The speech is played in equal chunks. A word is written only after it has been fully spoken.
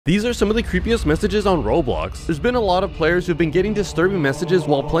These are some of the creepiest messages on Roblox. There's been a lot of players who've been getting disturbing messages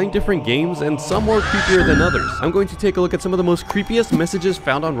while playing different games, and some more creepier than others. I'm going to take a look at some of the most creepiest messages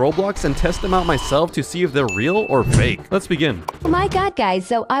found on Roblox and test them out myself to see if they're real or fake. Let's begin. Oh my god, guys,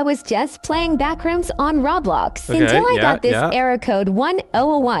 so I was just playing backrooms on Roblox until I got this error code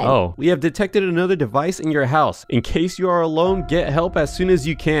 1001. Oh, we have detected another device in your house. In case you are alone, get help as soon as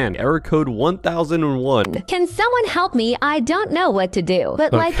you can. Error code 1001. Can someone help me? I don't know what to do.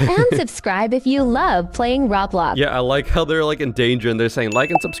 But like and subscribe if you love playing Roblox. Yeah, I like how they're like in danger and they're saying like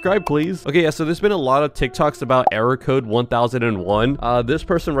and subscribe, please. Okay, yeah, so there's been a lot of TikToks about error code 1001. This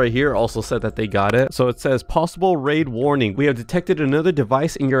person right here also said that they got it. So it says, possible raid warning. We have detected another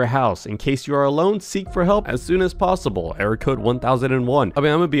device in your house. In case you are alone, seek for help as soon as possible. Error code 1001. I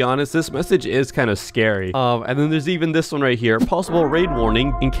mean, I'm gonna be honest, this message is kind of scary. And then there's even this one right here. Possible raid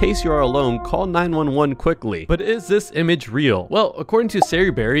warning. In case you are alone, call 911 quickly. But is this image real? Well, according to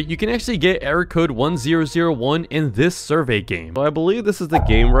Berry, you can actually get error code 1001 in this survey game. So I believe this is the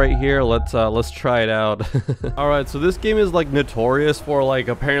game right here. Let's try it out. All right, so this game is like notorious for like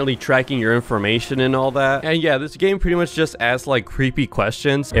apparently tracking your information and all that. And yeah, this game pretty much just asks like creepy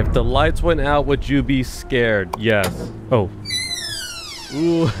questions. If the lights went out, would you be scared? Yes. Oh.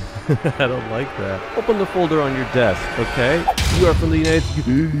 Ooh. I don't like that. Open the folder on your desk, okay? You are from the United States.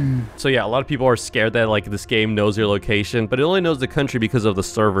 So yeah, a lot of people are scared that like this game knows your location, but it only knows the country because of the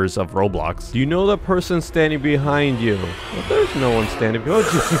servers of Roblox. Do you know the person standing behind you? Well, there's no one standing behind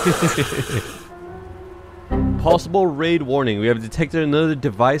you. Possible raid warning. We have detected another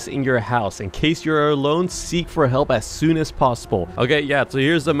device in your house. In case you're alone, seek for help as soon as possible. Okay, yeah, so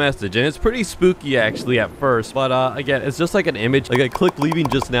here's the message, and it's pretty spooky actually at first, but again, it's just like an image. Like I clicked leaving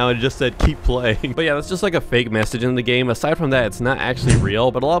just now and it just said keep playing. But yeah, that's just like a fake message in the game. Aside from that, it's not actually real,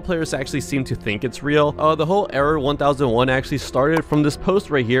 but a lot of players actually seem to think it's real. The whole error 1001 actually started from this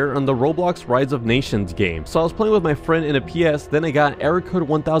post right here on the Roblox Rise of Nations game. So I was playing with my friend in a PS, then I got error code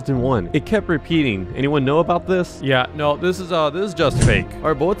 1001. It kept repeating. Anyone know about this? Yeah, no, this is just fake. All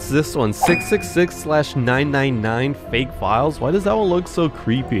right, but what's this one? 666/999 fake files. Why does that one look so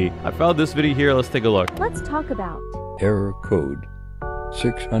creepy? I found this video here. Let's take a look. Let's talk about error code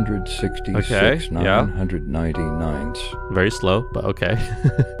 666/999. Very slow, but okay.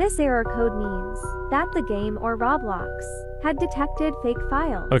 This error code means that the game or Roblox had detected fake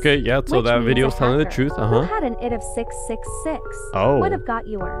files. Okay, yeah, so that video is telling the truth. Who had an ID of 666 would have got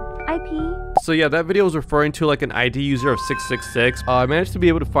your IP. So yeah, that video was referring to like an ID user of 666. I managed to be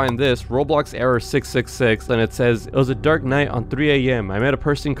able to find this Roblox error 666, and it says it was a dark night on 3 a.m. I met a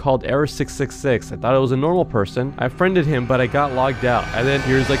person called error 666. I thought it was a normal person. I friended him, but I got logged out. And then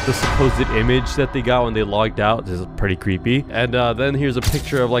here's like the supposed image that they got when they logged out. This is pretty creepy. And then here's a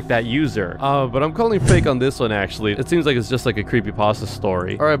picture of like that user. But I'm calling fake on this one actually. It seems like it's just like a creepypasta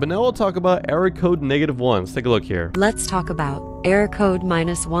story. All right, but now we'll talk about error code -1. Let's take a look here. Let's talk about error code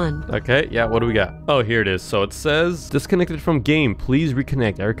 -1. Okay, yeah, what do we got? Oh, here it is. So it says disconnected from game. Please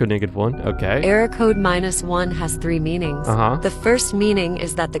reconnect. Error code -1. Okay. Error code -1 has 3 meanings. The first meaning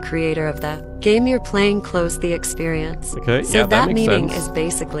is that the creator of the game you're playing closed the experience. Okay, so yeah, that makes meaning sense. is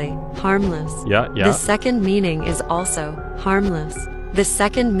basically harmless. Yeah. The second meaning is also harmless. The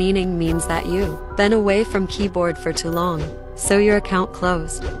second meaning means that you've been away from keyboard for too long, so your account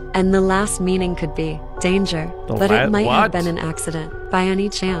closed. And the last meaning could be danger, but it might have been an accident. By any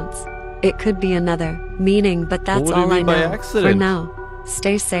chance, it could be another meaning, but that's all I know for now.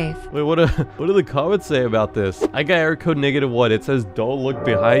 Stay safe. Wait, what do the comments say about this? I got error code -1. It says don't look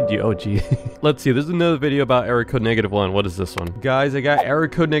behind you. Oh gee. Let's see, there's another video about error code -1. What is this one? Guys, I got error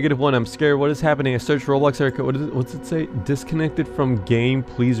code -1. I'm scared. What is happening? I searched Roblox error code. What's it say? Disconnected from game.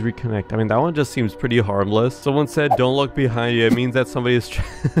 Please reconnect. I mean, that one just seems pretty harmless. Someone said don't look behind you. It means that somebody is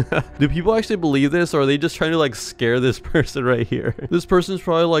Do people actually believe this, or are they just trying to like scare this person right here? This person's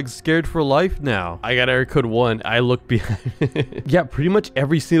probably like scared for life now. I got error code 1. I look behind. Yeah, pretty much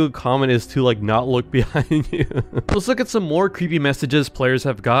every single comment is to like not look behind you. Let's look at some more creepy messages players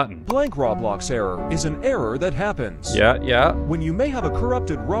have gotten. Blank Roblox error is an error that happens. Yeah. When you may have a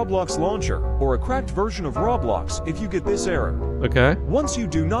corrupted Roblox launcher or a cracked version of Roblox if you get this error. Okay. Once you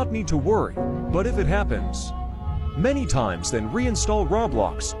do not need to worry, but if it happens many times, then reinstall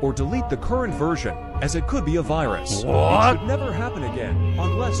Roblox or delete the current version, as it could be a virus. What? It should never happen again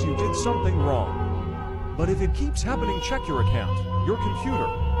unless you did something wrong. But if it keeps happening, check your account, your computer,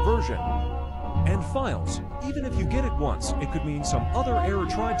 version, and files. Even if you get it once, it could mean some other error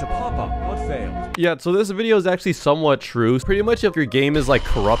tried to pop up but failed. Yeah, so this video is actually somewhat true. Pretty much if your game is like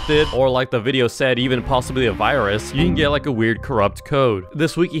corrupted, or like the video said, even possibly a virus, you can get like a weird corrupt code.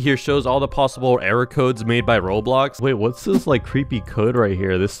 This wiki here shows all the possible error codes made by Roblox. Wait, what's this like creepy code right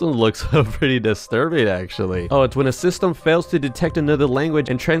here? This one looks pretty disturbing actually. Oh, it's when a system fails to detect another language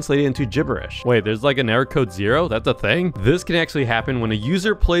and translate it into gibberish. Wait, there's like an error code 0? That's a thing? This can actually happen when a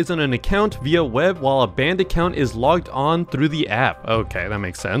user plays on an account via web while a banned account is logged on through the app. Okay, that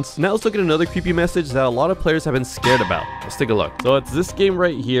makes sense. Now let's look at another creepy message that a lot of players have been scared about. Let's take a look. So it's this game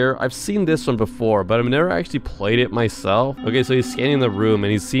right here. I've seen this one before, but I've never actually played it myself. Okay, so he's scanning the room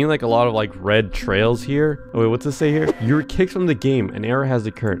and he's seeing like a lot of like red trails here. Oh wait, what's this say here? You were kicked from the game. An error has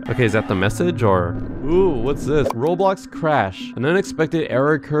occurred. Okay, is that the message or? Ooh, what's this? Roblox crash. An unexpected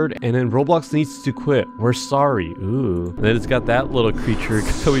error occurred and then Roblox needs to quit. We're sorry. Ooh. And then it's got that little creature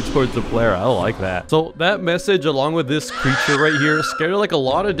going towards the player. I don't like that. So that message along with this creature right here scared like a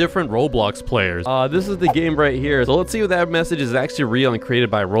lot of different Roblox players. This is the game right here. So let's see if that message is actually real and created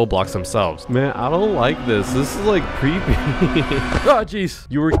by Roblox themselves. Man, I don't like this. This is like creepy. Oh, jeez.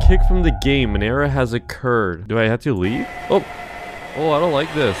 You were kicked from the game. An error has occurred. Do I have to leave? Oh, I don't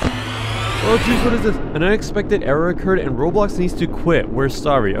like this. Oh jeez, what is this? An unexpected error occurred and Roblox needs to quit. We're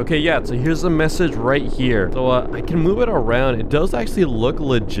sorry. Okay, yeah, so here's the message right here. So I can move it around. It does actually look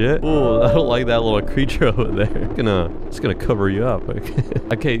legit. Oh, I don't like that little creature over there. It's gonna cover you up.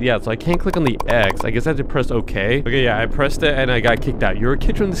 Okay, yeah, so I can't click on the X. I guess I have to press OK. Okay, yeah, I pressed it and I got kicked out. You were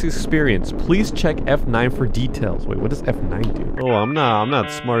kicked from this experience. Please check F9 for details. Wait, what does F9 do? Oh, I'm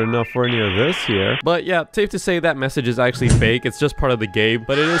not smart enough for any of this here. But yeah, safe to say that message is actually fake. It's just part of the game,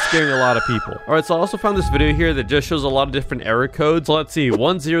 but it is scaring a lot of people. Alright, so I also found this video here that just shows a lot of different error codes. So let's see,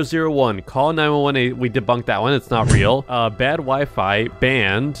 1001, call 911, we debunked that one, it's not real. Bad Wi-Fi,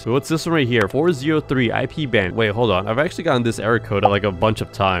 banned. What's this one right here? 403, IP banned. Wait, hold on, I've actually gotten this error code like a bunch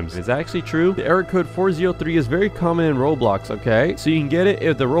of times. Is that actually true? The error code 403 is very common in Roblox, okay? So you can get it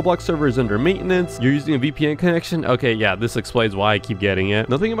if the Roblox server is under maintenance, you're using a VPN connection. Okay, yeah, this explains why I keep getting it.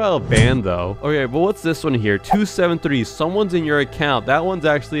 Nothing about a ban though. Okay, but what's this one here? 273, someone's in your account. That one's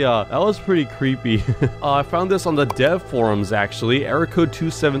actually, that was pretty creepy. I found this on the dev forums actually. Error code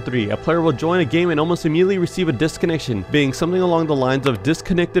 273. A player will join a game and almost immediately receive a disconnection, being something along the lines of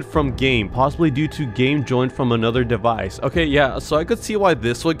disconnected from game, possibly due to game joined from another device. Okay, yeah, so I could see why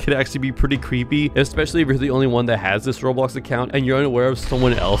this one could actually be pretty creepy, especially if you're the only one that has this Roblox account and you're unaware of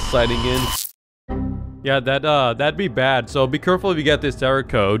someone else signing in. Yeah, that'd be bad. So be careful if you get this error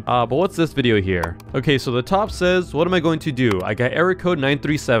code. But what's this video here? Okay, so the top says, what am I going to do? I got error code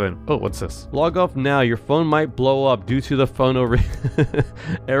 937. Oh, what's this? Log off now. Your phone might blow up due to the phone over.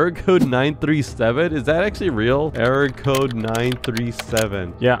 Error code 937. Is that actually real? Error code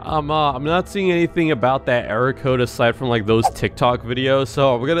 937. Yeah, I'm not seeing anything about that error code aside from like those TikTok videos.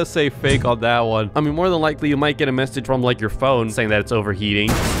 So we're gonna say fake on that one. I mean, more than likely you might get a message from like your phone saying that it's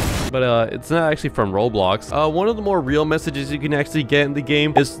overheating. But it's not actually from Roblox. One of the more real messages you can actually get in the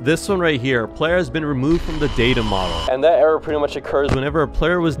game is this one right here. Player has been removed from the data model. And that error pretty much occurs whenever a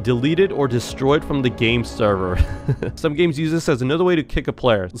player was deleted or destroyed from the game server. Some games use this as another way to kick a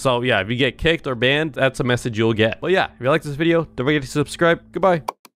player. So yeah, if you get kicked or banned, that's a message you'll get. But yeah, if you like this video, don't forget to subscribe. Goodbye.